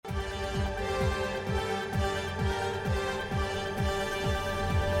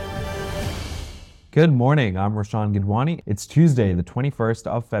Good morning, I'm Roshan Gidwani. It's Tuesday, the 21st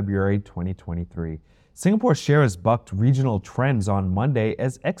of February, 2023. Singapore shares bucked regional trends on Monday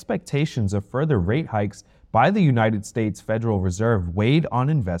as expectations of further rate hikes by the United States Federal Reserve weighed on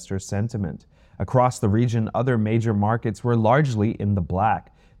investor sentiment. Across the region, other major markets were largely in the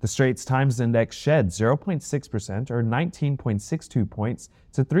black. The Straits Times Index shed 0.6% or 19.62 points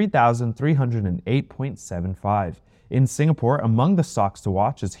to 3,308.75. In Singapore, among the stocks to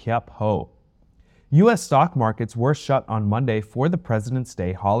watch is Hiep Ho. U.S. stock markets were shut on Monday for the President's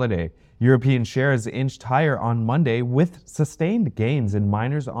Day holiday. European shares inched higher on Monday with sustained gains in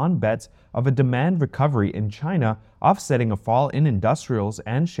miners on bets of a demand recovery in China, offsetting a fall in industrials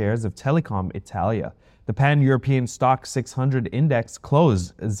and shares of Telecom Italia. The Pan-European Stock 600 index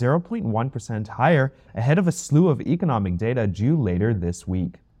closed 0.1% higher ahead of a slew of economic data due later this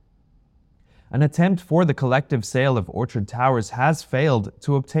week. An attempt for the collective sale of Orchard Towers has failed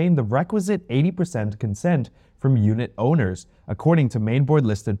to obtain the requisite 80% consent from unit owners, according to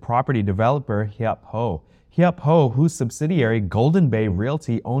Mainboard-listed property developer Hiep Ho. Hiep Ho, whose subsidiary Golden Bay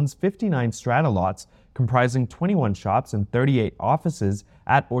Realty owns 59 strata lots comprising 21 shops and 38 offices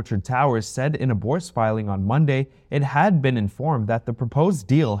at Orchard Towers, said in a bourse filing on Monday it had been informed that the proposed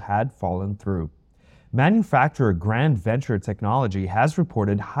deal had fallen through. Manufacturer Grand Venture Technology has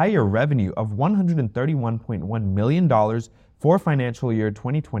reported higher revenue of $131.1 million for financial year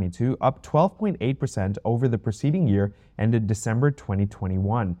 2022, up 12.8% over the preceding year ended December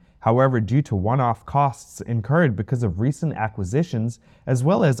 2021. However, due to one-off costs incurred because of recent acquisitions, as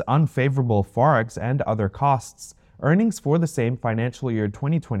well as unfavorable forex and other costs, earnings for the same financial year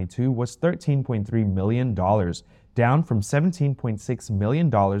 2022 was $13.3 million, down from $17.6 million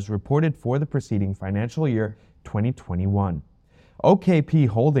reported for the preceding financial year 2021. OKP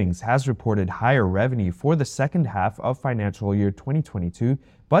Holdings has reported higher revenue for the second half of financial year 2022,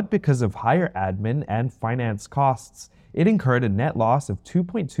 but because of higher admin and finance costs, it incurred a net loss of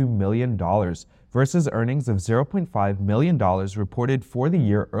 $2.2 million versus earnings of $0.5 million reported for the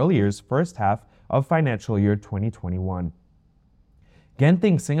year earlier's first half of financial year 2021.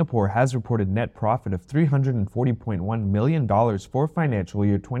 Genting Singapore has reported net profit of $340.1 million for financial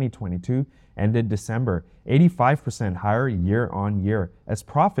year 2022, ended December, 85% higher year-on-year, as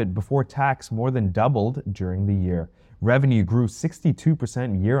profit before tax more than doubled during the year. Revenue grew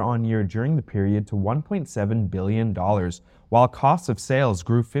 62% year-on-year during the period to $1.7 billion, while cost of sales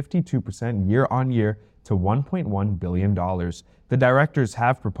grew 52% year-on-year to $1.1 billion. The directors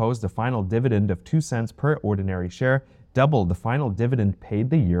have proposed a final dividend of 2 cents per ordinary share, double the final dividend paid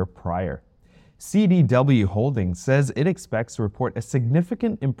the year prior. CDW Holdings says it expects to report a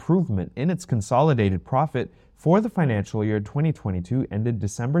significant improvement in its consolidated profit for the financial year 2022 ended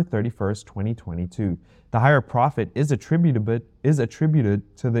December 31st, 2022. The higher profit is attributed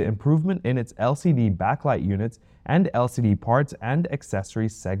to the improvement in its LCD backlight units and LCD parts and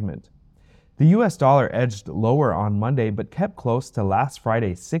accessories segment. The US dollar edged lower on Monday but kept close to last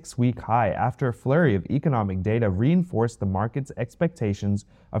Friday's 6-week high after a flurry of economic data reinforced the market's expectations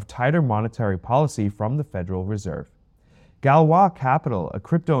of tighter monetary policy from the Federal Reserve. Galois Capital, a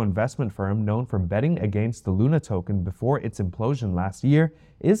crypto investment firm known for betting against the Luna token before its implosion last year,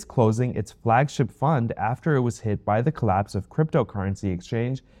 is closing its flagship fund after it was hit by the collapse of cryptocurrency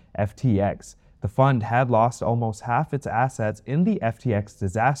exchange FTX. The fund had lost almost half its assets in the FTX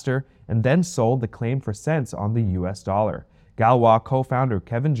disaster and then sold the claim for cents on the US dollar. Galois co-founder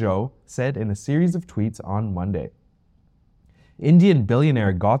Kevin Zhou said in a series of tweets on Monday. Indian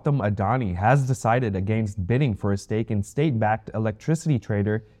billionaire Gautam Adani has decided against bidding for a stake in state-backed electricity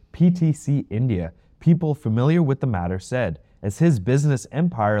trader PTC India, people familiar with the matter said, as his business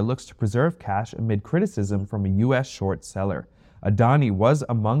empire looks to preserve cash amid criticism from a U.S. short seller. Adani was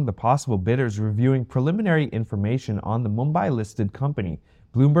among the possible bidders reviewing preliminary information on the Mumbai-listed company,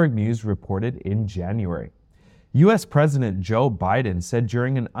 Bloomberg News reported in January. U.S. President Joe Biden said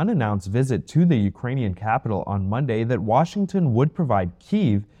during an unannounced visit to the Ukrainian capital on Monday that Washington would provide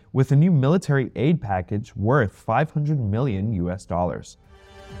Kyiv with a new military aid package worth $500 million.